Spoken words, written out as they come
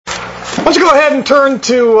Why don't you go ahead and turn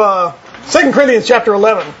to 2 Corinthians chapter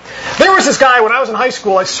 11. There was this guy, when I was in high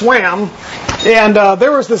school, I swam, and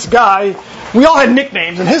there was this guy, we all had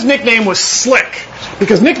nicknames, and his nickname was Slick,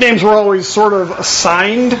 because nicknames were always sort of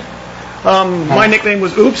assigned. My nickname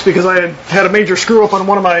was Oops, because I had a major screw-up on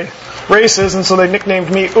one of my races, and so they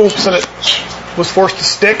nicknamed me Oops, and it was forced to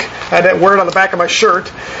stick. I had to wear it on the back of my shirt.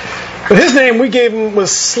 But his name we gave him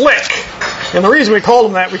was Slick. And the reason we called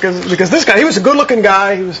him that, because this guy, he was a good-looking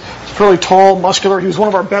guy. He was fairly tall, muscular. He was one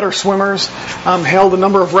of our better swimmers. Held a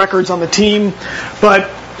number of records on the team.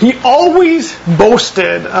 But he always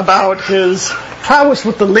boasted about his prowess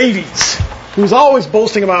with the ladies. He was always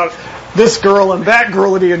boasting about this girl and that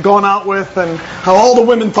girl that he had gone out with, and how all the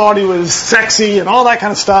women thought he was sexy and all that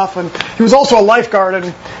kind of stuff. And he was also a lifeguard,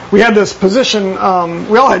 and we had this position,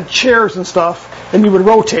 we all had chairs and stuff, and you would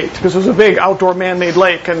rotate because it was a big outdoor man-made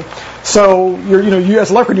lake. And so you as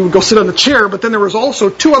a lifeguard, you would go sit on the chair, but then there was also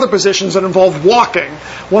two other positions that involved walking.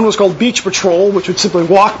 One was called beach patrol, which would simply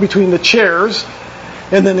walk between the chairs,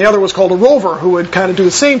 and then the other was called a rover, who would kind of do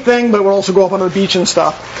the same thing, but would also go up on the beach and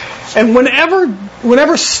stuff. And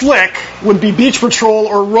whenever Slick would be beach patrol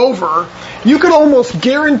or rover, you could almost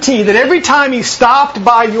guarantee that every time he stopped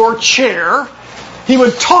by your chair, he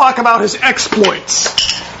would talk about his exploits,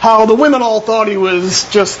 how the women all thought he was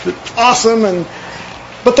just awesome.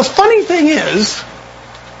 But the funny thing is,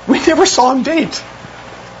 we never saw him date.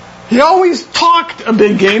 He always talked a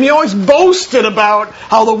big game. He always boasted about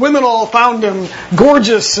how the women all found him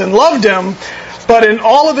gorgeous and loved him. But in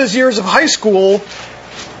all of his years of high school,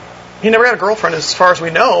 he never had a girlfriend as far as we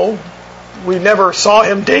know. We never saw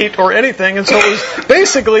him date or anything. And so it was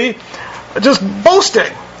basically just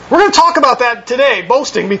boasting. We're going to talk about that today,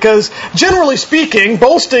 boasting, because generally speaking,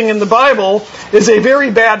 boasting in the Bible is a very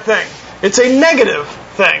bad thing. It's a negative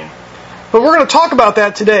thing. But we're going to talk about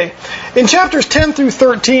that today. In chapters 10 through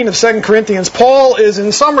 13 of 2 Corinthians, Paul is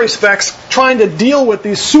in some respects trying to deal with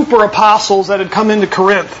these super apostles that had come into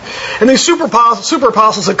Corinth. And these super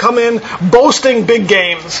apostles had come in boasting big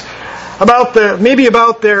games about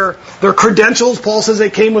their credentials. Paul says they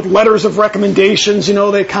came with letters of recommendations.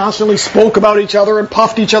 They constantly spoke about each other and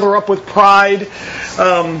puffed each other up with pride.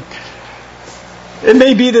 It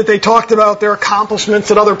may be that they talked about their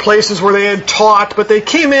accomplishments at other places where they had taught, but they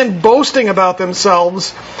came in boasting about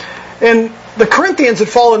themselves, and the Corinthians had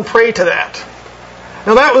fallen prey to that.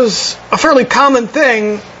 Now that was a fairly common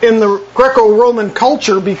thing in the Greco-Roman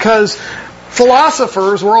culture, because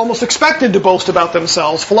philosophers were almost expected to boast about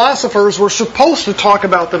themselves. Philosophers were supposed to talk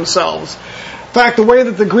about themselves. In fact, the way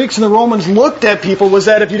that the Greeks and the Romans looked at people was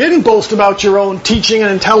that if you didn't boast about your own teaching and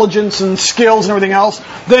intelligence and skills and everything else,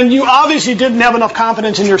 then you obviously didn't have enough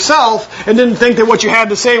confidence in yourself and didn't think that what you had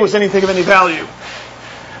to say was anything of any value.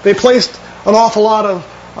 They placed an awful lot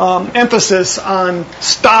of emphasis on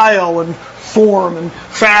style and form and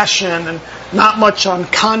fashion and not much on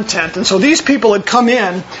content. And so these people had come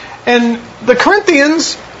in, and the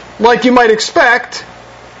Corinthians, like you might expect,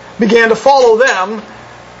 began to follow them.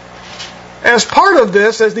 As part of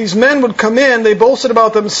this, as these men would come in, they boasted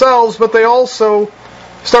about themselves, but they also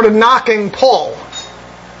started knocking Paul.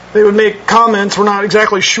 They would make comments, we're not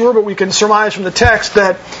exactly sure, but we can surmise from the text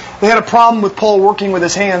that they had a problem with Paul working with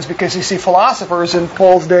his hands, because you see, philosophers in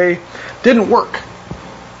Paul's day didn't work.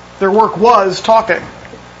 Their work was talking.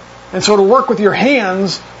 And so to work with your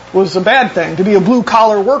hands was a bad thing. To be a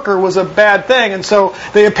blue-collar worker was a bad thing. And so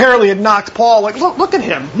they apparently had knocked Paul, like, look at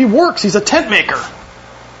him. He works. He's a tent maker.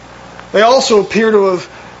 They also appear to have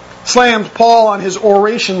slammed Paul on his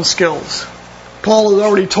oration skills. Paul had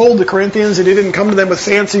already told the Corinthians that he didn't come to them with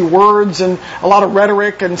fancy words and a lot of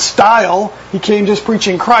rhetoric and style. He came just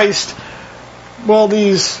preaching Christ. Well,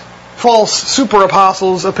 these false super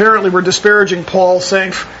apostles apparently were disparaging Paul,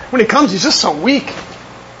 saying, when he comes, he's just so weak.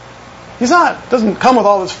 Doesn't come with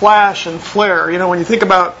all this flash and flair. When you think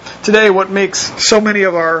about today, what makes so many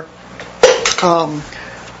of our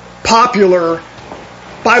popular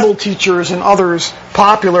Bible teachers and others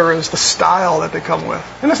popular is the style that they come with.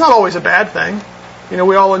 And it's not always a bad thing.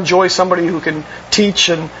 We all enjoy somebody who can teach,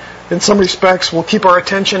 and in some respects will keep our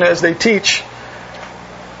attention as they teach.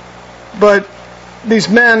 But these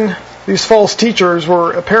men, these false teachers,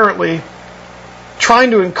 were apparently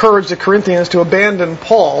trying to encourage the Corinthians to abandon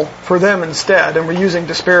Paul for them instead, and were using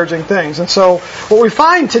disparaging things. And so what we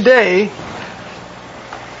find today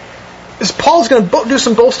is Paul's going to do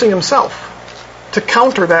some boasting himself to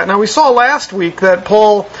counter that. Now, we saw last week that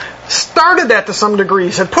Paul started that to some degree.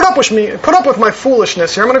 He said, put up with my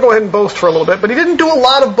foolishness here. I'm going to go ahead and boast for a little bit. But he didn't do a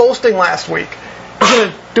lot of boasting last week. He's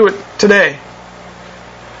going to do it today.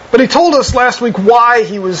 But he told us last week why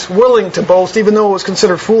he was willing to boast, even though it was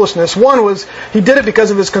considered foolishness. One was he did it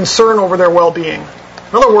because of his concern over their well-being.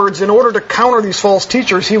 In other words, in order to counter these false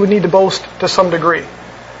teachers, he would need to boast to some degree.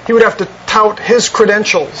 He would have to tout his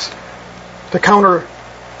credentials to counter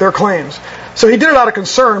their claims. So he did it out of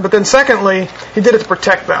concern, but then secondly, he did it to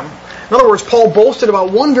protect them. In other words, Paul boasted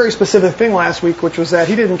about one very specific thing last week, which was that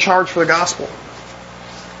he didn't charge for the gospel,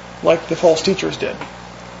 like the false teachers did.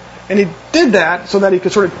 And he did that so that he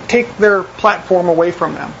could sort of take their platform away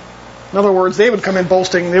from them. In other words, they would come in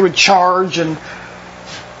boasting, they would charge, and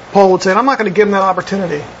Paul would say, I'm not going to give them that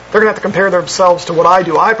opportunity. They're going to have to compare themselves to what I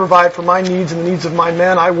do. I provide for my needs and the needs of my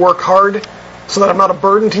men. I work hard so that I'm not a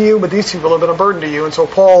burden to you, but these people have been a burden to you. And so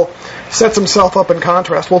Paul sets himself up in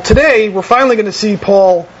contrast. Well, today we're finally going to see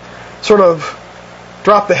Paul sort of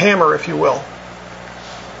drop the hammer, if you will.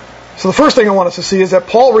 So the first thing I want us to see is that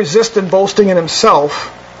Paul resisted boasting in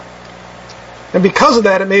himself. And because of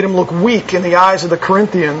that, it made him look weak in the eyes of the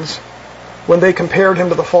Corinthians when they compared him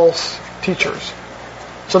to the false teachers.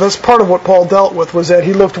 So that's part of what Paul dealt with, was that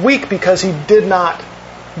he looked weak because he did not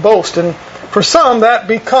boast. And for some, that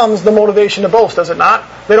becomes the motivation to boast, does it not?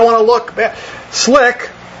 They don't want to look bad. Slick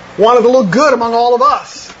wanted to look good among all of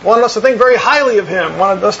us. Wanted us to think very highly of him.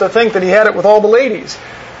 Wanted us to think that he had it with all the ladies.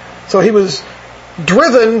 So he was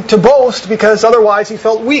driven to boast because otherwise he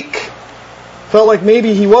felt weak. Felt like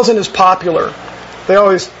maybe he wasn't as popular. They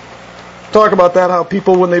always talk about that, how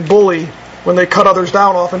people, when they bully, when they cut others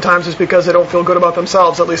down, oftentimes it's because they don't feel good about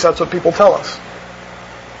themselves. At least that's what people tell us.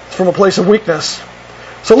 It's from a place of weakness.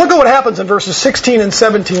 So look at what happens in verses 16 and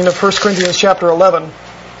 17 of 1 Corinthians chapter 11.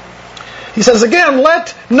 He says, again,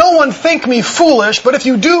 let no one think me foolish, but if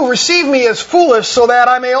you do, receive me as foolish, so that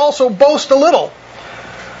I may also boast a little.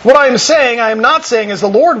 What I am saying, I am not saying as the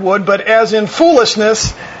Lord would, but as in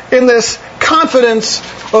foolishness, in this confidence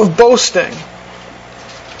of boasting.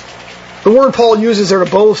 The word Paul uses there to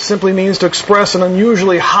boast simply means to express an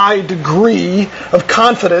unusually high degree of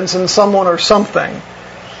confidence in someone or something.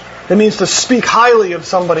 It means to speak highly of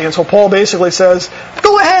somebody. And so Paul basically says,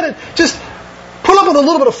 go ahead and just put up with a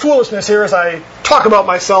little bit of foolishness here as I talk about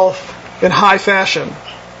myself in high fashion.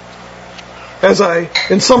 As I,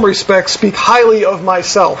 in some respects, speak highly of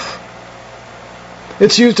myself.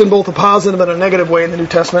 It's used in both a positive and a negative way in the New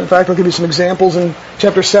Testament. In fact, I'll give you some examples. In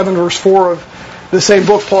chapter 7, verse 4 of the same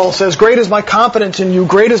book, Paul says, great is my confidence in you.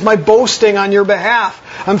 Great is my boasting on your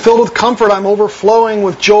behalf. I'm filled with comfort. I'm overflowing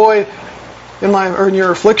with joy in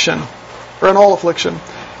your affliction, or in all affliction.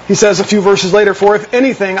 He says a few verses later, for if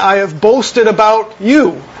anything, I have boasted about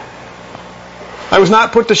you. I was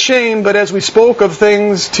not put to shame, but as we spoke of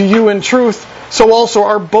things to you in truth, so also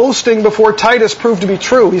our boasting before Titus proved to be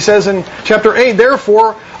true. He says in chapter 8,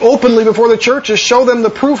 therefore, openly before the churches, show them the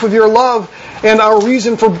proof of your love and our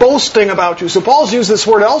reason for boasting about you. So Paul's used this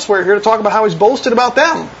word elsewhere here to talk about how he's boasted about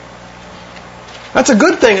them. That's a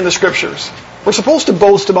good thing in the Scriptures. We're supposed to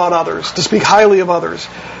boast about others, to speak highly of others.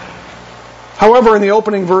 However, in the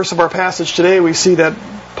opening verse of our passage today, we see that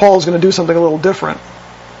Paul's going to do something a little different.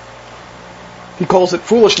 He calls it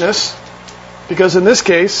foolishness, because in this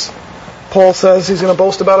case, Paul says he's going to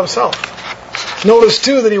boast about himself. Notice,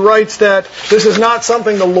 too, that he writes that this is not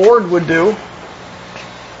something the Lord would do.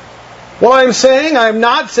 What I'm saying, I am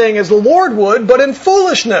not saying as the Lord would, but in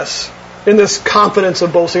foolishness, in this confidence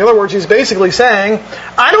of boasting. In other words, he's basically saying,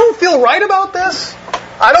 I don't feel right about this.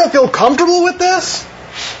 I don't feel comfortable with this,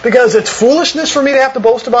 because it's foolishness for me to have to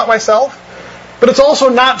boast about myself. But it's also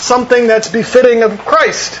not something that's befitting of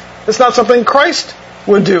Christ. It's not something Christ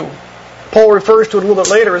would do. Paul refers to it a little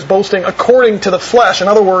bit later as boasting according to the flesh. In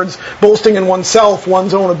other words, boasting in oneself,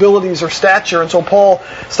 one's own abilities or stature. And so Paul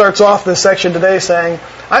starts off this section today saying,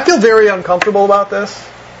 I feel very uncomfortable about this.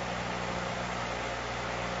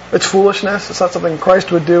 It's foolishness. It's not something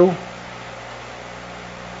Christ would do.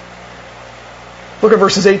 Look at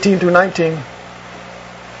verses 18 through 19.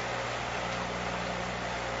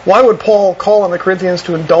 Why would Paul call on the Corinthians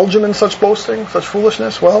to indulge him in such boasting, such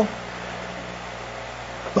foolishness? Well,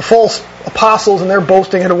 the false apostles and their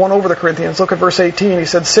boasting had won over the Corinthians. Look at verse 18. He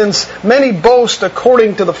said, since many boast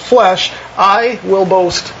according to the flesh, I will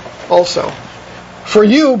boast also. For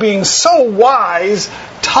you, being so wise,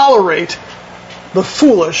 tolerate the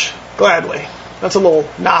foolish gladly. That's a little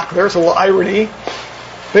knock there. It's a little irony.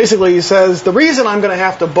 Basically, he says, the reason I'm going to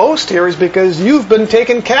have to boast here is because you've been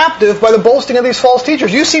taken captive by the boasting of these false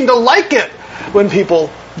teachers. You seem to like it when people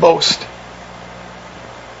boast.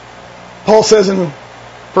 Paul says in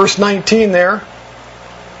verse 19 there,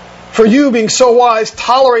 for you, being so wise,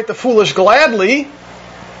 tolerate the foolish gladly.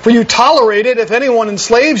 For you tolerate it if anyone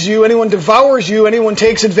enslaves you, anyone devours you, anyone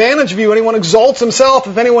takes advantage of you, anyone exalts himself,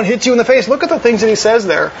 if anyone hits you in the face. Look at the things that he says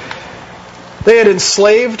there. They had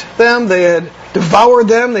enslaved them, they had devoured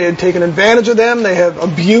them, they had taken advantage of them, they had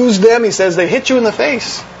abused them. He says they hit you in the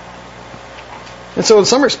face. And so in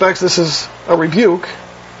some respects this is a rebuke.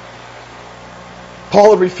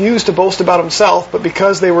 Paul had refused to boast about himself, but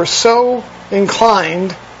because they were so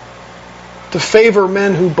inclined to favor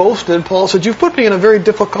men who boasted, Paul said, you've put me in a very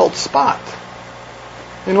difficult spot.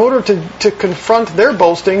 In order to confront their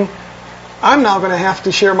boasting, I'm now going to have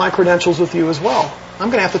to share my credentials with you as well. I'm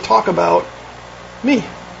going to have to talk about me.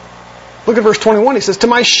 Look at verse 21. He says, to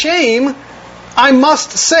my shame, I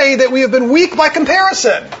must say that we have been weak by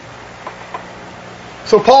comparison.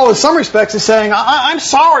 So Paul, in some respects, is saying, I'm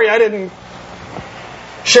sorry I didn't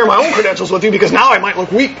share my own credentials with you because now I might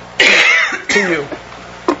look weak to you.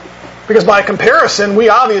 Because by comparison, we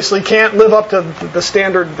obviously can't live up to the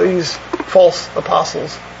standard these false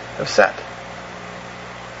apostles have set.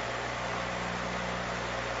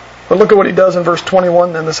 But look at what he does in verse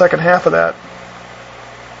 21 and the second half of that.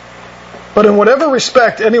 But in whatever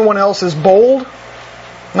respect anyone else is bold,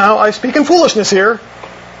 now I speak in foolishness here,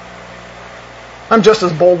 I'm just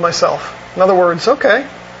as bold myself. In other words, okay,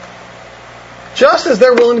 just as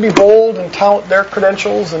they're willing to be bold and tout their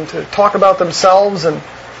credentials and to talk about themselves and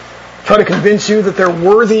try to convince you that they're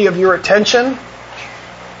worthy of your attention,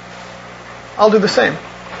 I'll do the same.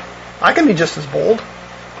 I can be just as bold.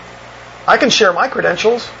 I can share my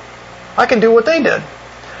credentials. I can do what they did.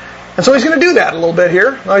 And so he's going to do that a little bit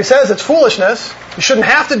here. Now he says it's foolishness. You shouldn't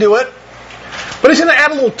have to do it. But he's going to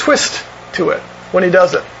add a little twist to it when he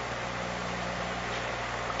does it.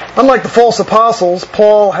 Unlike the false apostles,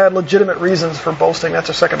 Paul had legitimate reasons for boasting. That's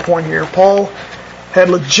our second point here. Paul had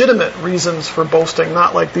legitimate reasons for boasting,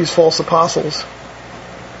 not like these false apostles.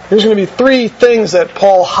 There's going to be four things that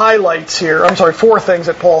Paul highlights here.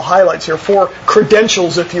 4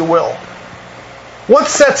 credentials, if you will. What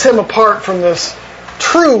sets him apart from this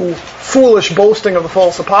true foolish boasting of the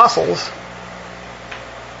false apostles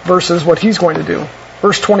versus what he's going to do?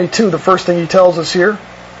 Verse 22, the first thing he tells us here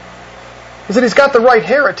is that he's got the right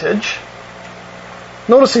heritage.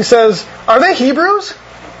 Notice he says, are they Hebrews?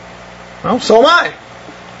 Well, so am I.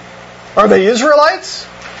 Are they Israelites?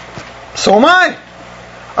 So am I.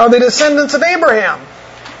 Are they descendants of Abraham?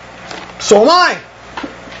 So am I.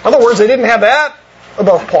 In other words, they didn't have that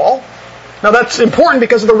above Paul. Now that's important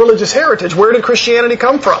because of the religious heritage. Where did Christianity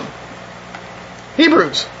come from?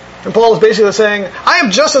 Hebrews. And Paul is basically saying, I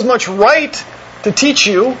have just as much right to teach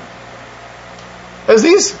you as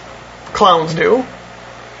these clowns do,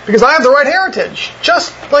 because I have the right heritage,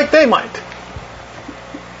 just like they might.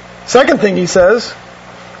 Second thing he says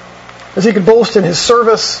is he could boast in his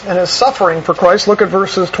service and his suffering for Christ. Look at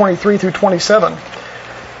verses 23 through 27.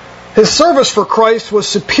 His service for Christ was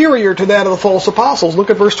superior to that of the false apostles. Look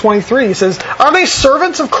at verse 23. He says, are they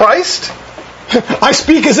servants of Christ? I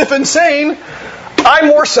speak as if insane. I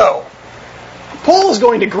more so. Paul is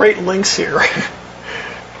going to great lengths here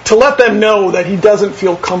to let them know that he doesn't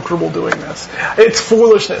feel comfortable doing this. It's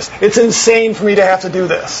foolishness. It's insane for me to have to do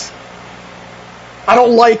this. I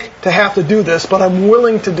don't like to have to do this, but I'm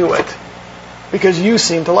willing to do it because you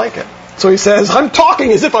seem to like it. So he says, I'm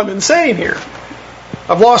talking as if I'm insane here.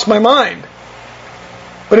 I've lost my mind.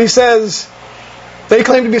 But he says, they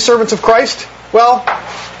claim to be servants of Christ. Well,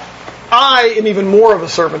 I am even more of a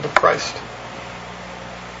servant of Christ.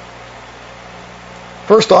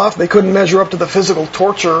 First off, they couldn't measure up to the physical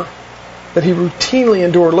torture that he routinely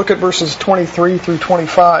endured. Look at verses 23 through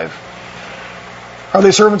 25. Are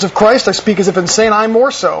they servants of Christ? I speak as if insane. I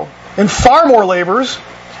more so. In far more labors,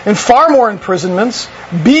 in far more imprisonments,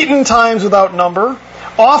 beaten times without number,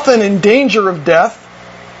 often in danger of death.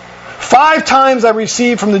 5 times I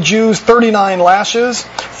received from the Jews 39 lashes.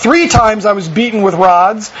 3 times I was beaten with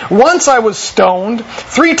rods. Once I was stoned.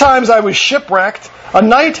 3 times I was shipwrecked. A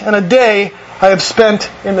night and a day I have spent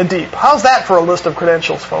in the deep. How's that for a list of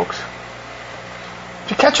credentials, folks?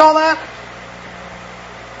 Did you catch all that?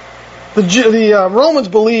 The Romans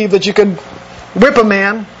believed that you could whip a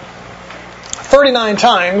man 39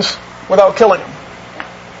 times without killing him.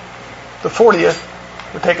 The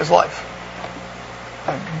 40th would take his life.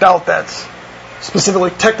 I doubt that's specifically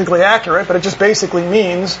technically accurate, but it just basically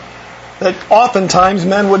means that oftentimes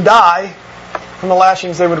men would die from the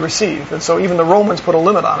lashings they would receive. And so even the Romans put a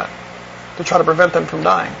limit on it to try to prevent them from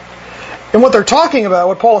dying. And what they're talking about,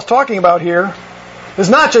 what Paul is talking about here, is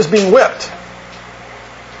not just being whipped.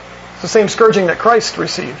 It's the same scourging that Christ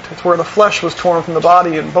received. It's where the flesh was torn from the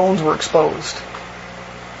body and bones were exposed.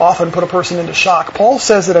 Often put a person into shock. Paul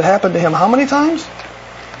says that it happened to him how many times?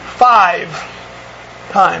 5.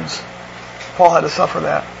 times Paul had to suffer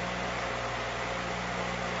that.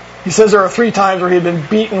 He says there are 3 times where he had been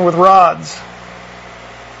beaten with rods.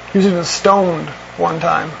 He was even stoned one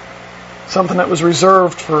time. Something that was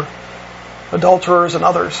reserved for adulterers and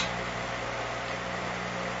others.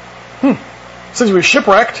 He says he was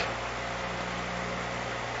shipwrecked.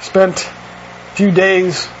 Spent a few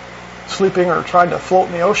days sleeping or trying to float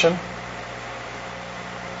in the ocean.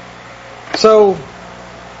 So,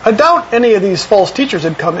 I doubt any of these false teachers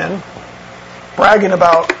had come in bragging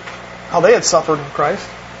about how they had suffered with Christ.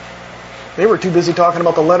 They were too busy talking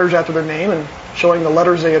about the letters after their name and showing the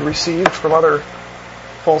letters they had received from other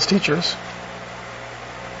false teachers.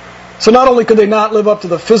 So not only could they not live up to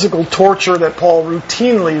the physical torture that Paul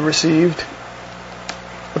routinely received,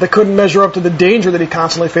 but they couldn't measure up to the danger that he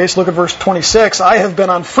constantly faced. Look at verse 26. I have been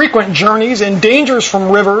on frequent journeys in dangers from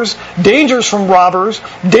rivers, dangers from robbers,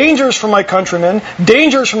 dangers from my countrymen,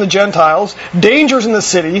 dangers from the Gentiles, dangers in the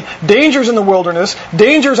city, dangers in the wilderness,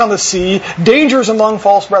 dangers on the sea, dangers among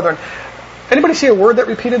false brethren. Anybody see a word that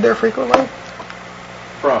repeated there frequently?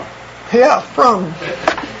 From. Yeah, from.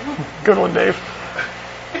 Good one, Dave.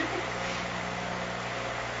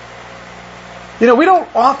 You know, we don't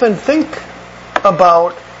often think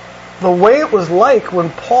about the way it was like when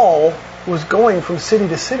Paul was going from city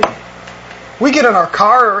to city. We get in our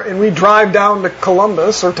car and we drive down to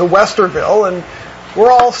Columbus or to Westerville and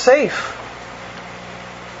we're all safe.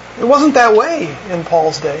 It wasn't that way in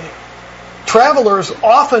Paul's day. Travelers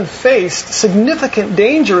often faced significant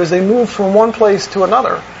danger as they moved from one place to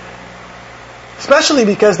another, especially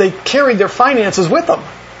because they carried their finances with them.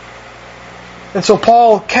 And so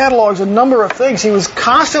Paul catalogs a number of things. He was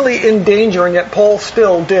constantly in danger, and yet Paul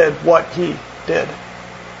still did what he did.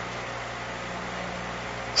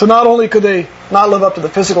 So not only could they not live up to the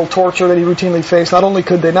physical torture that he routinely faced, not only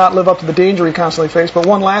could they not live up to the danger he constantly faced, but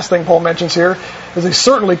one last thing Paul mentions here is they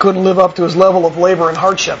certainly couldn't live up to his level of labor and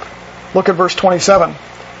hardship. Look at verse 27.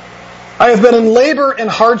 I have been in labor and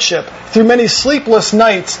hardship through many sleepless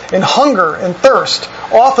nights, in hunger and thirst,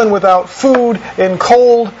 often without food, in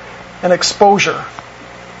cold and exposure.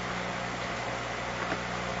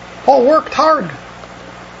 Paul worked hard.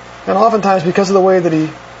 And oftentimes, because of the way that he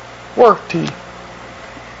worked, he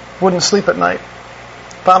wouldn't sleep at night.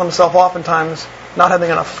 Found himself oftentimes not having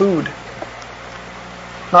enough food.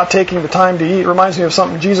 Not taking the time to eat. Reminds me of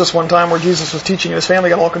something Jesus one time where Jesus was teaching and his family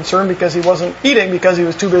got all concerned because he wasn't eating because he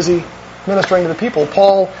was too busy ministering to the people.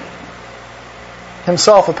 Paul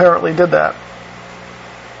himself apparently did that.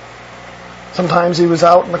 Sometimes he was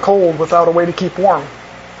out in the cold without a way to keep warm.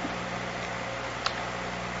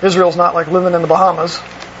 Israel's not like living in the Bahamas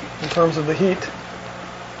in terms of the heat.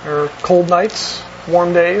 There are cold nights,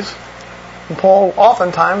 warm days. And Paul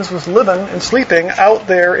oftentimes was living and sleeping out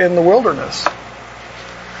there in the wilderness,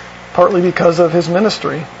 partly because of his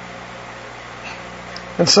ministry.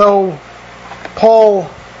 And so Paul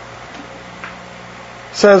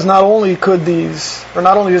says not only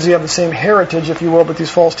does he have the same heritage, if you will, that these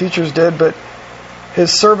false teachers did, but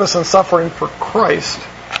his service and suffering for Christ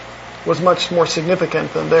was much more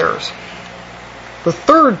significant than theirs. The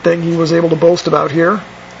third thing he was able to boast about here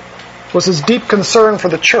was his deep concern for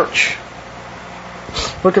the church.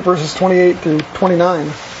 Look at verses 28 through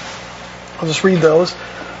 29. I'll just read those.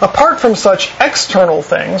 Apart from such external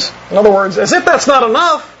things, in other words, as if that's not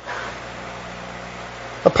enough,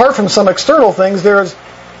 apart from some external things, there is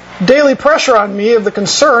daily pressure on me of the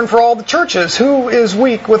concern for all the churches. Who is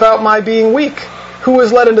weak without my being weak? Who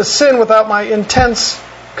is led into sin without my intense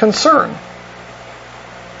concern?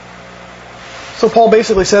 So Paul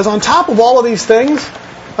basically says, on top of all of these things,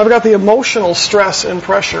 I've got the emotional stress and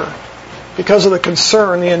pressure because of the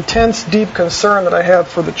concern, the intense, deep concern that I have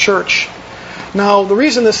for the church. Now, the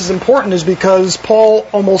reason this is important is because Paul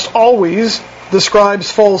almost always describes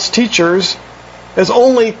false teachers as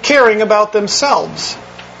only caring about themselves.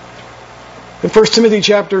 In 1 Timothy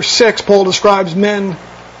chapter 6, Paul describes men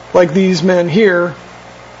like these men here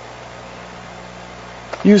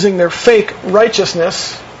using their fake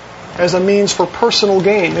righteousness as a means for personal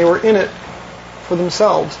gain. They were in it for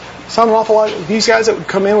themselves. Sound an awful lot. These guys that would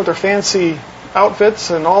come in with their fancy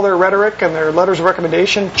outfits and all their rhetoric and their letters of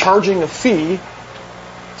recommendation, charging a fee,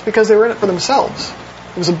 it's because they were in it for themselves.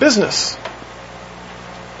 It was a business.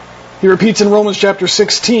 He repeats in Romans chapter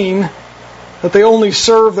 16 that they only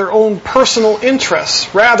serve their own personal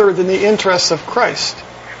interests rather than the interests of Christ.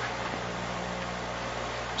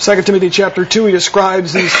 2 Timothy chapter 2, he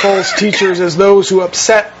describes these false teachers as those who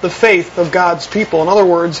upset the faith of God's people. In other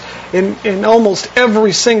words, in almost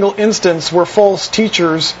every single instance where false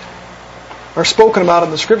teachers are spoken about in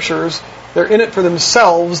the Scriptures, They're in it for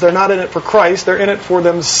themselves. They're not in it for Christ. They're in it for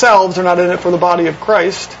themselves. They're not in it for the body of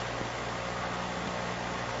Christ.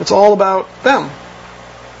 It's all about them.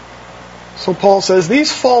 So Paul says,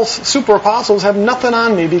 these false super apostles have nothing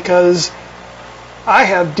on me because I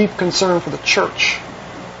have deep concern for the church.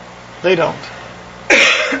 They don't.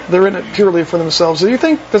 They're in it purely for themselves.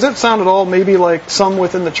 Does it sound at all maybe like some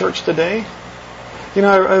within the church today? You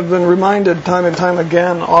know, I've been reminded time and time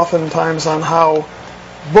again, oftentimes, on how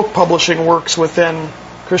book publishing works within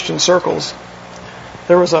Christian circles.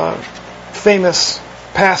 There was a famous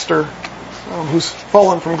pastor who's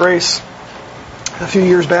fallen from grace a few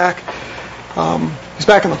years back. He's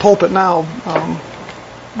back in the pulpit now,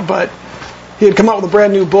 but he had come out with a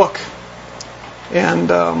brand new book,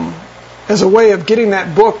 and as a way of getting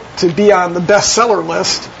that book to be on the bestseller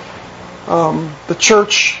list, the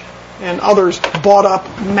church and others bought up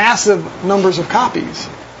massive numbers of copies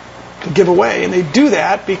to give away. And they do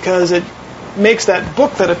that because it makes that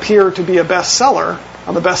book that appear to be a bestseller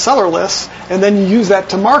on the bestseller list, and then you use that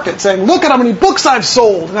to market, saying, look at how many books I've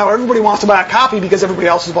sold. Now everybody wants to buy a copy because everybody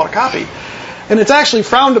else has bought a copy. And it's actually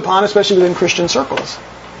frowned upon, especially within Christian circles.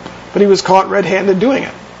 But he was caught red-handed doing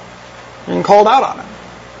it and called out on it.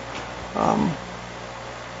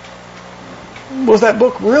 Was that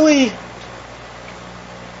book really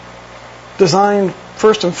designed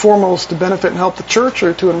first and foremost to benefit and help the church,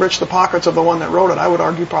 or to enrich the pockets of the one that wrote it? I would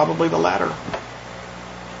argue probably the latter.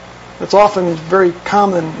 It's often very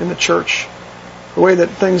common in the church, the way that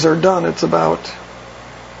things are done. It's about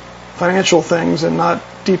financial things and not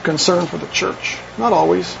deep concern for the church. Not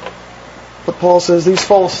always. But Paul says these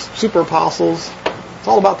false super apostles, it's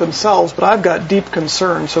all about themselves, but I've got deep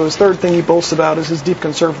concern. So his third thing he boasts about is his deep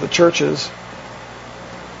concern for the churches.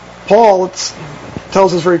 Paul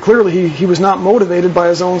tells us very clearly he was not motivated by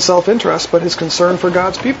his own self-interest, but his concern for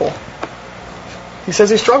God's people. He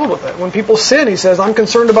says he struggled with it. When people sin, he says, I'm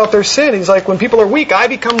concerned about their sin. He's like, when people are weak, I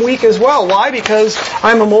become weak as well. Why? Because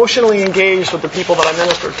I'm emotionally engaged with the people that I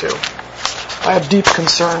minister to. I have deep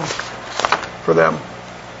concern for them.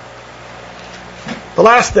 The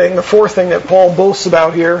last thing, the fourth thing that Paul boasts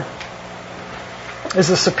about here, is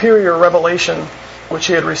the superior revelation which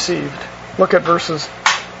he had received. Look at verses.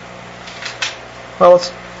 Well,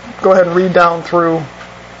 let's go ahead and read down through.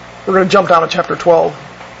 We're going to jump down to chapter 12.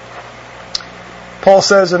 Paul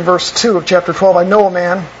says in verse 2 of chapter 12, I know a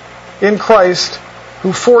man in Christ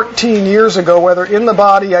who 14 years ago, whether in the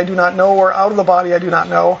body I do not know or out of the body I do not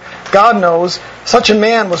know, God knows, such a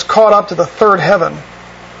man was caught up to the third heaven.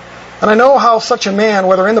 And I know how such a man,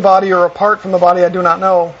 whether in the body or apart from the body I do not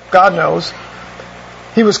know, God knows,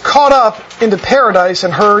 he was caught up into paradise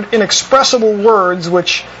and heard inexpressible words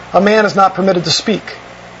which a man is not permitted to speak.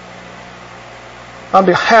 On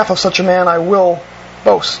behalf of such a man I will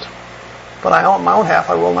boast. But on my own half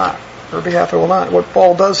I will not. Or behalf I will not. What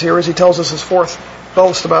Paul does here is he tells us his fourth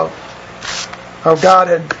boast about how God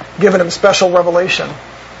had given him special revelation.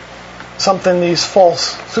 Something these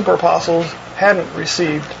false super apostles hadn't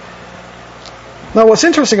received. Now what's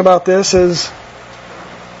interesting about this is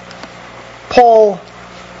Paul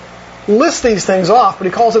lists these things off, but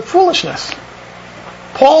he calls it foolishness.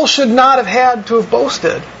 Paul should not have had to have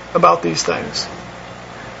boasted about these things.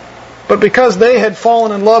 But because they had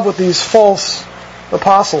fallen in love with these false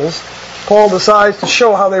apostles, Paul decides to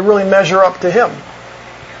show how they really measure up to him.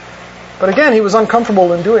 But again, he was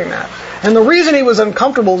uncomfortable in doing that. And the reason he was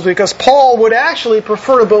uncomfortable is because Paul would actually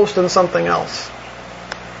prefer to boast in something else.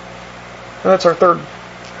 And that's our third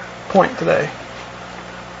point today.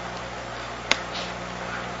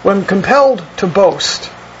 When compelled to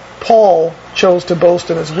boast, Paul chose to boast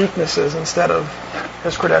in his weaknesses instead of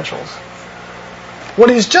his credentials. What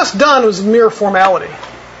he's just done was mere formality.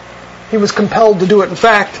 He was compelled to do it. In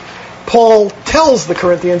fact, Paul tells the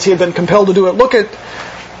Corinthians he had been compelled to do it. Look at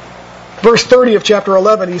verse 30 of chapter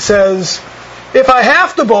 11. He says, if I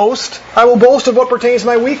have to boast, I will boast of what pertains to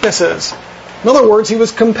my weaknesses. In other words, he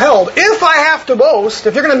was compelled. If I have to boast,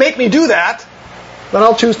 if you're going to make me do that, then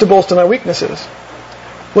I'll choose to boast in my weaknesses.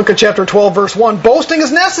 Look at chapter 12, verse 1. Boasting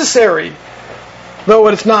is necessary, though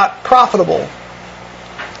it is not profitable.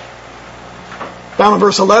 Down in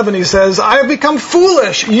verse 11 he says, I have become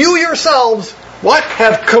foolish. You yourselves, what?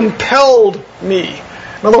 Have compelled me.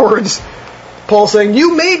 In other words, Paul's saying,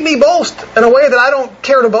 you made me boast in a way that I don't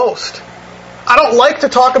care to boast. I don't like to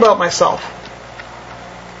talk about myself.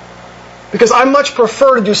 Because I much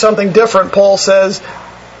prefer to do something different, Paul says,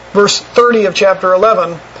 verse 30 of chapter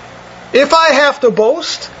 11. If I have to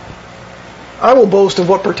boast, I will boast of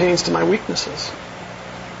what pertains to my weaknesses.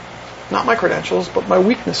 Not my credentials, but my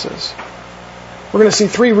weaknesses. We're going to see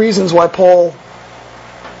three reasons why Paul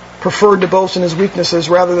preferred to boast in his weaknesses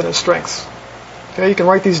rather than his strengths. Okay, you can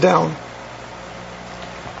write these down.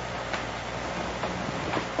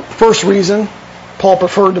 First reason Paul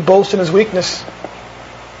preferred to boast in his weakness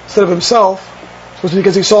instead of himself was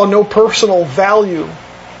because he saw no personal value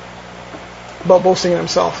about boasting in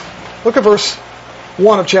himself. Look at verse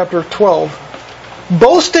 1 of chapter 12.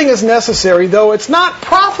 Boasting is necessary, though it's not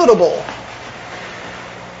profitable.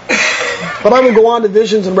 But I will go on to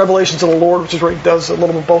visions and revelations of the Lord, which is where he does a little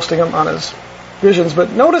bit of boasting on his visions.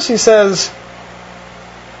 But notice he says,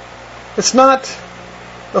 it's not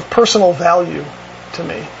of personal value to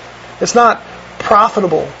me. It's not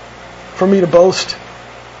profitable for me to boast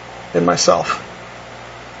in myself.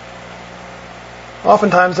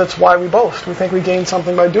 Oftentimes that's why we boast. We think we gain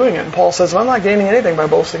something by doing it. And Paul says, I'm not gaining anything by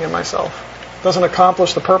boasting in myself. It doesn't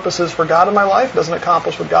accomplish the purposes for God in my life. It doesn't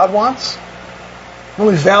accomplish what God wants. The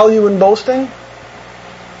only value in boasting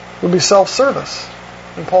would be self-service.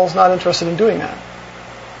 And Paul's not interested in doing that.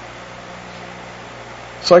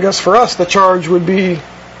 So I guess for us the charge would be,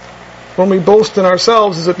 when we boast in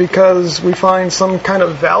ourselves, is it because we find some kind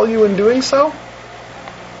of value in doing so?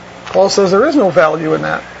 Paul says there is no value in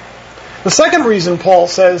that. The second reason Paul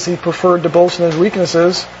says he preferred to boast in his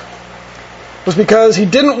weaknesses was because he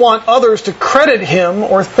didn't want others to credit him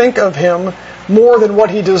or think of him more than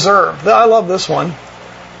what he deserved. I love this one.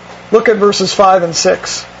 Look at verses 5 and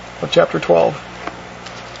 6 of chapter 12.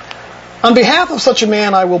 On behalf of such a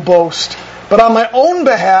man I will boast, but on my own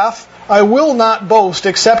behalf I will not boast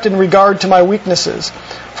except in regard to my weaknesses.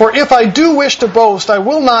 For if I do wish to boast, I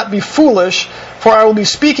will not be foolish, for I will be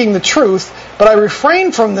speaking the truth, but I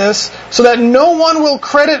refrain from this so that no one will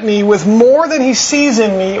credit me with more than he sees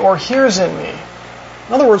in me or hears in me.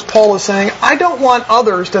 In other words, Paul is saying, I don't want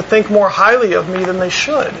others to think more highly of me than they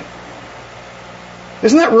should.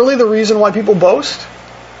 Isn't that really the reason why people boast?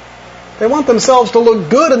 They want themselves to look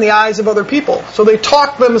good in the eyes of other people. So they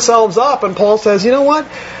talk themselves up, and Paul says, you know what?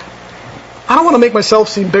 I don't want to make myself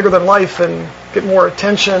seem bigger than life and get more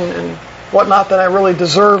attention and whatnot than I really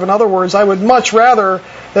deserve. In other words, I would much rather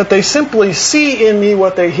that they simply see in me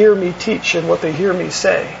what they hear me teach and what they hear me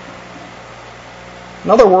say. In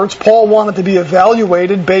other words, Paul wanted to be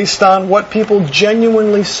evaluated based on what people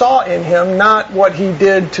genuinely saw in him, not what he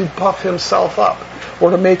did to puff himself up or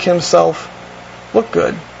to make himself look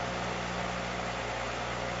good.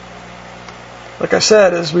 Like I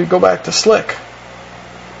said, as we go back to Slick,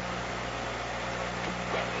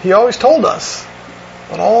 he always told us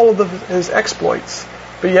about all of his exploits,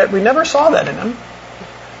 but yet we never saw that in him.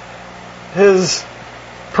 His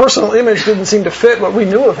personal image didn't seem to fit what we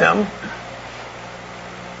knew of him.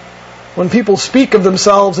 When people speak of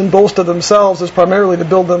themselves and boast of themselves, it's primarily to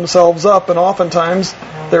build themselves up, and oftentimes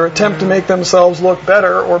their attempt to make themselves look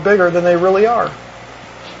better or bigger than they really are.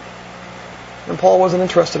 And Paul wasn't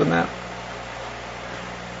interested in that.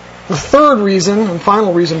 The third reason, and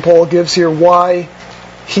final reason Paul gives here why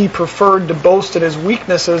he preferred to boast in his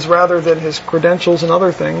weaknesses rather than his credentials and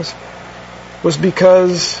other things, was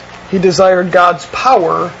because he desired God's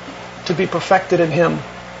power to be perfected in him.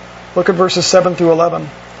 Look at verses 7 through 11.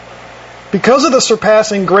 Because of the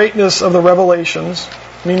surpassing greatness of the revelations,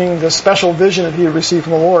 meaning the special vision that he had received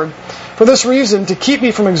from the Lord, for this reason, to keep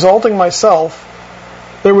me from exalting myself,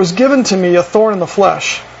 there was given to me a thorn in the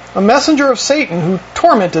flesh, a messenger of Satan who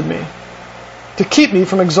tormented me, to keep me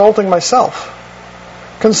from exalting myself.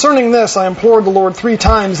 Concerning this, I implored the Lord 3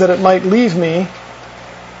 times that it might leave me.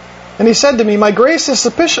 And he said to me, my grace is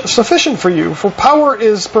sufficient for you, for power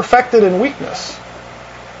is perfected in weakness.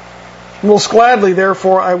 Most gladly,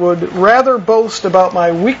 therefore, I would rather boast about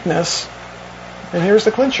my weakness, and here's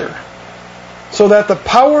the clincher, so that the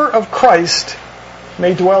power of Christ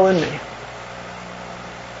may dwell in me.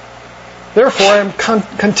 Therefore, I am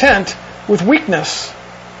content with weakness,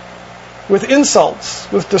 with insults,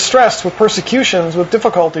 with distress, with persecutions, with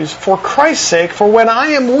difficulties, for Christ's sake, for when I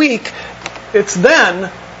am weak, it's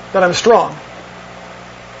then that I'm strong.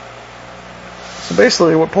 So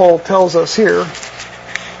basically what Paul tells us here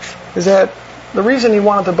is that the reason he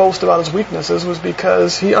wanted to boast about his weaknesses was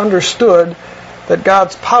because he understood that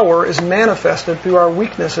God's power is manifested through our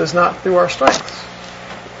weaknesses, not through our strengths.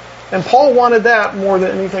 And Paul wanted that more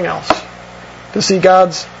than anything else, to see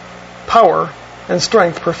God's power and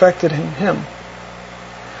strength perfected in him.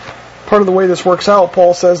 Part of the way this works out,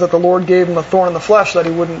 Paul says that the Lord gave him a thorn in the flesh that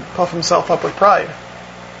he wouldn't puff himself up with pride.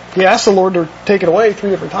 He asked the Lord to take it away 3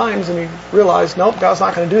 different times, and he realized, nope, God's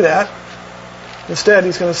not going to do that. Instead,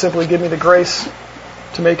 he's going to simply give me the grace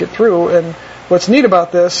to make it through. And what's neat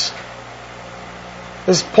about this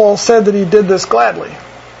is Paul said that he did this gladly.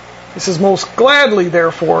 He says, most gladly,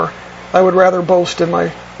 therefore, I would rather boast in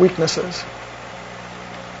my weaknesses.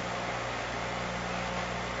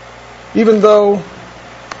 Even though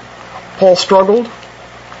Paul struggled,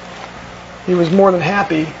 he was more than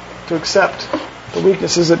happy to accept the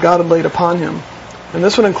weaknesses that God had laid upon him. And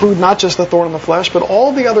this would include not just the thorn in the flesh, but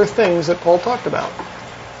all the other things that Paul talked about.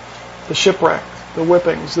 The shipwreck, the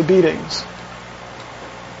whippings, the beatings,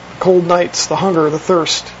 the cold nights, the hunger, the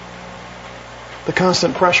thirst, the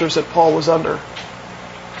constant pressures that Paul was under.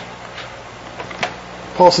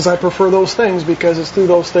 Paul says, I prefer those things because it's through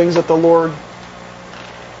those things that the Lord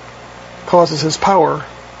causes His power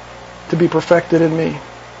to be perfected in me.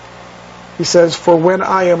 He says, for when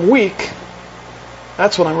I am weak,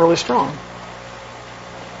 that's when I'm really strong.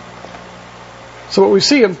 So what we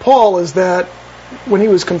see in Paul is that when he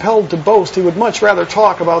was compelled to boast, he would much rather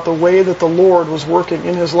talk about the way that the Lord was working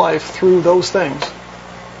in his life through those things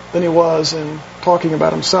than he was in talking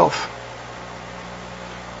about himself.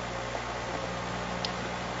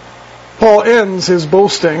 Paul ends his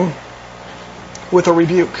boasting with a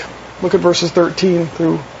rebuke. Look at verses 11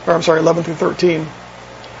 through 13.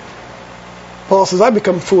 Paul says, I've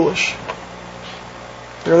become foolish.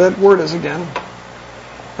 There that word is again.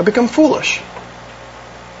 I've become foolish.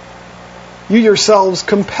 You yourselves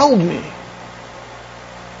compelled me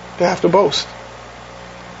to have to boast.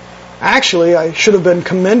 Actually, I should have been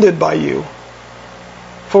commended by you,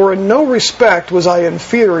 for in no respect was I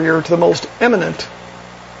inferior to the most eminent,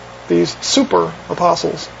 these super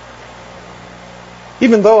apostles,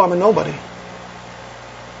 even though I'm a nobody.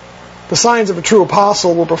 The signs of a true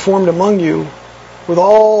apostle were performed among you with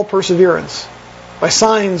all perseverance, by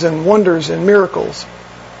signs and wonders and miracles.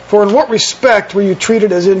 For in what respect were you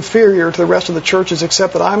treated as inferior to the rest of the churches,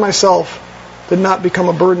 except that I myself did not become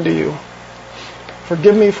a burden to you?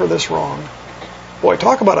 Forgive me for this wrong. Boy,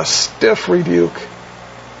 talk about a stiff rebuke.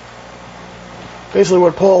 Basically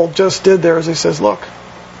what Paul just did there is he says, look,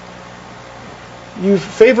 you've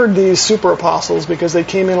favored these super apostles because they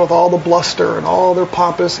came in with all the bluster and all their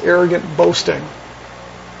pompous, arrogant boasting.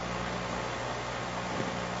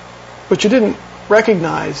 But you didn't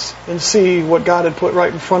recognize and see what God had put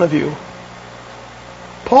right in front of you.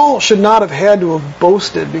 Paul should not have had to have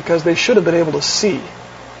boasted because they should have been able to see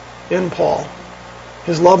in Paul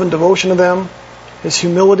his love and devotion to them, his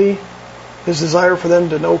humility, his desire for them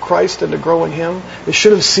to know Christ and to grow in Him. They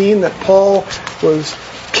should have seen that Paul was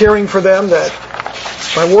caring for them, that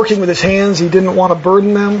by working with his hands he didn't want to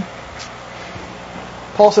burden them.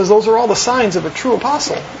 Paul says those are all the signs of a true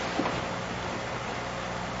apostle.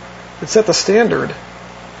 It set the standard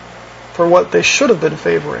for what they should have been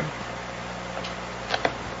favoring.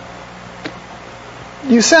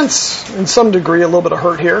 You sense, in some degree, a little bit of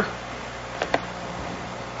hurt here.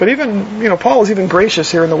 But even, Paul is even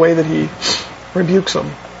gracious here in the way that he rebukes them.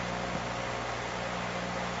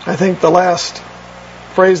 I think the last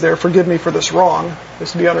phrase there, forgive me for this wrong,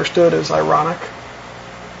 is to be understood as ironic.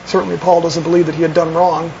 Certainly Paul doesn't believe that he had done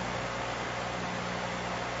wrong.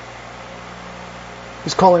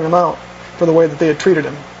 He's calling them out for the way that they had treated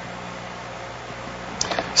him.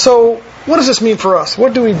 So, what does this mean for us?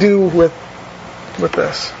 What do we do with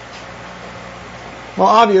this? Well,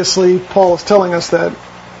 obviously, Paul is telling us that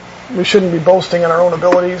we shouldn't be boasting in our own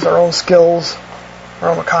abilities, our own skills, our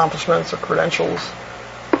own accomplishments or credentials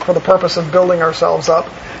for the purpose of building ourselves up.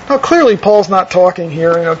 Now, clearly, Paul's not talking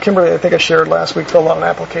here. Kimberly, I think I shared last week, filled out an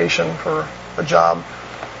application for a job.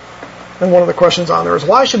 And one of the questions on there is,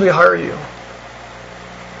 why should we hire you?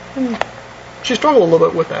 And she struggled a little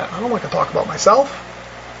bit with that. I don't like to talk about myself.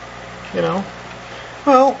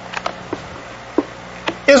 Well,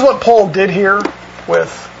 is what Paul did here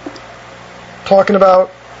with talking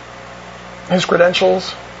about his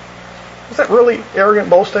credentials, was that really arrogant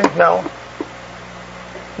boasting? No.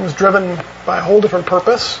 It was driven by a whole different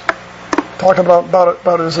purpose. Talking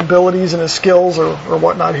about his abilities and his skills or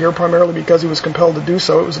whatnot here, primarily because he was compelled to do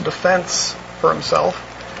so. It was a defense for himself.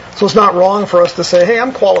 So it's not wrong for us to say, hey,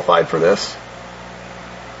 I'm qualified for this.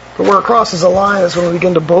 But where it crosses the line is when we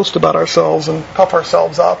begin to boast about ourselves and puff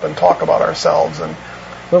ourselves up and talk about ourselves, and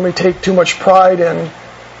when we take too much pride in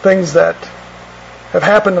things that have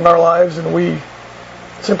happened in our lives and we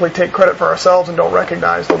simply take credit for ourselves and don't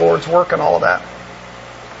recognize the Lord's work in all of that.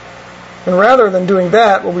 And rather than doing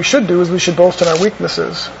that, what we should do is we should boast in our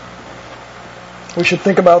weaknesses. We should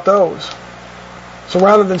think about those. So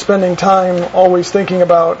rather than spending time always thinking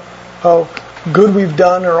about how good we've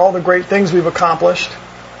done or all the great things we've accomplished,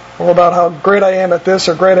 or about how great I am at this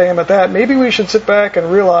or great I am at that, maybe we should sit back and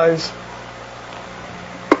realize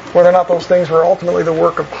whether or not those things were ultimately the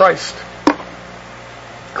work of Christ.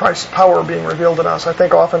 Christ's power being revealed in us. I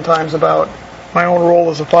think oftentimes about my own role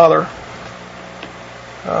as a father.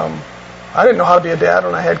 I didn't know how to be a dad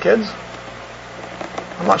when I had kids.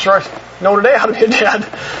 I'm not sure I know today how to be a dad.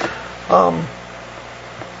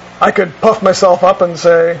 I could puff myself up and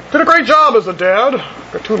say, did a great job as a dad.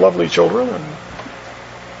 Got 2 lovely children.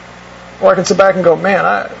 Or I can sit back and go,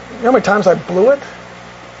 man, you know how many times I blew it?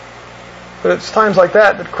 But it's times like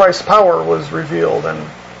that Christ's power was revealed, and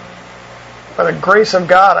by the grace of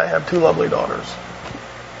God, I have 2 lovely daughters.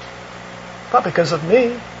 Not because of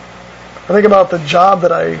me. I think about the job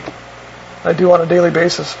that I do on a daily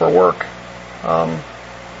basis for work. I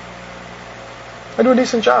do a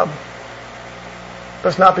decent job. But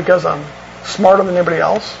it's not because I'm smarter than anybody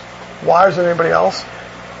else, wiser than anybody else.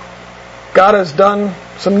 God has done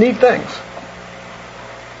some neat things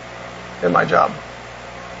in my job.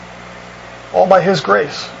 All by His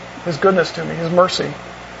grace, His goodness to me, His mercy.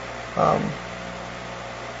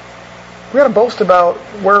 We got to boast about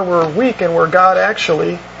where we're weak and where God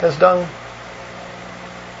actually has done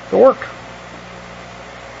the work.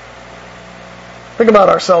 Think about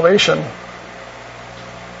our salvation.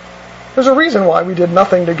 There's a reason why we did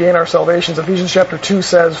nothing to gain our salvation. Ephesians chapter 2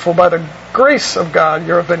 says, for by the grace of God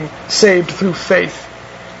you have been saved through faith.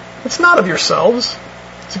 It's not of yourselves.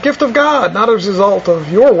 It's a gift of God, not as a result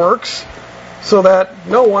of your works, so that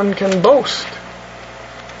no one can boast.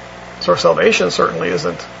 So our salvation certainly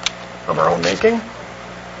isn't of our own making.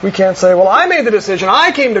 We can't say, well, I made the decision.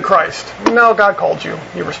 I came to Christ. No, God called you.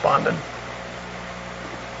 You responded.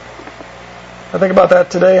 I think about that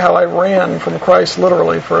today, how I ran from Christ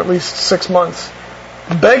literally for at least 6 months,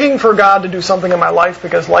 begging for God to do something in my life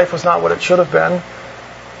because life was not what it should have been.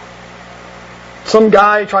 Some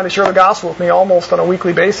guy trying to share the gospel with me almost on a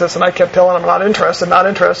weekly basis, and I kept telling him, not interested, not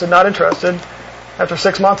interested, not interested. After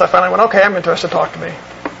 6 months, I finally went, okay, I'm interested, talk to me.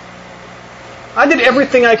 I did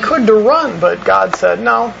everything I could to run, but God said,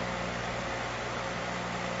 no.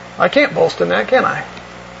 I can't boast in that, can I?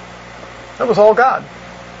 That was all God.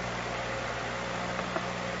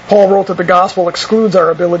 Paul wrote that the gospel excludes our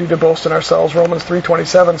ability to boast in ourselves. Romans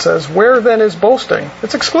 3:27 says, where then is boasting?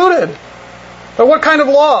 It's excluded. By what kind of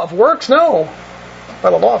law? Of works? No. By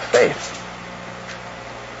the law of faith.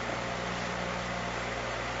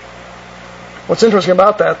 What's interesting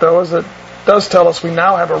about that, though, is it does tell us we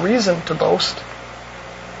now have a reason to boast.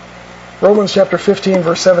 Romans chapter 15,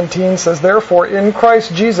 verse 17 says, therefore, in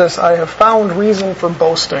Christ Jesus I have found reason for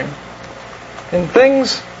boasting in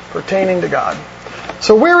things pertaining to God.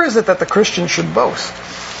 So where is it that the Christian should boast?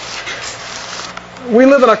 We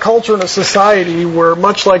live in a culture and a society where,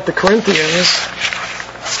 much like the Corinthians,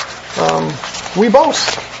 we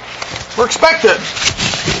boast. We're expected.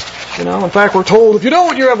 In fact, we're told, if you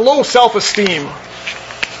don't, you have low self-esteem.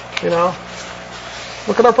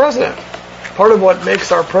 Look at our president. Part of what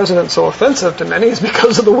makes our president so offensive to many is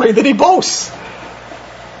because of the way that he boasts.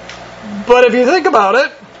 But if you think about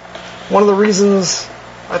it, one of the reasons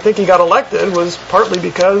I think he got elected was partly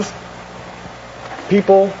because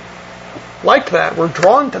people liked that, were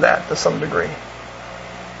drawn to that to some degree.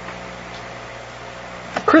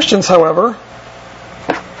 Christians, however,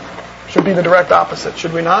 should be the direct opposite,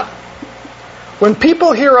 should we not? When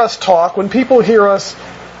people hear us talk, when people hear us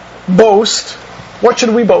boast, what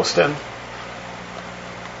should we boast in?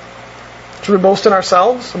 Should we boast in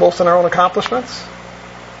ourselves? Boast in our own accomplishments?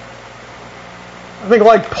 I think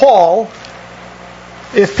like Paul,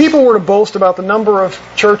 if people were to boast about the number of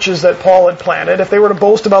churches that Paul had planted, if they were to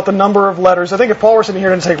boast about the number of letters, I think if Paul were sitting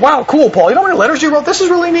here and say, wow, cool, Paul, you know how many letters you wrote? This is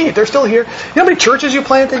really neat. They're still here. You know how many churches you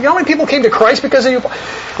planted? You know how many people came to Christ because of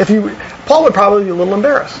you? Paul would probably be a little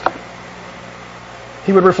embarrassed.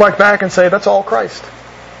 He would reflect back and say, that's all Christ.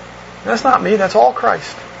 That's not me, that's all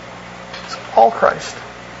Christ. It's all Christ.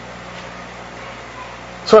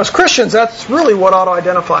 So as Christians, that's really what ought to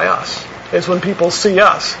identify us, is when people see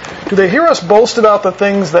us. Do they hear us boast about the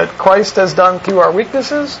things that Christ has done through our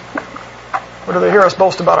weaknesses? Or do they hear us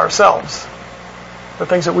boast about ourselves, the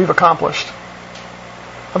things that we've accomplished?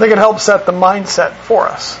 I think it helps set the mindset for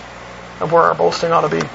us of where our boasting ought to be.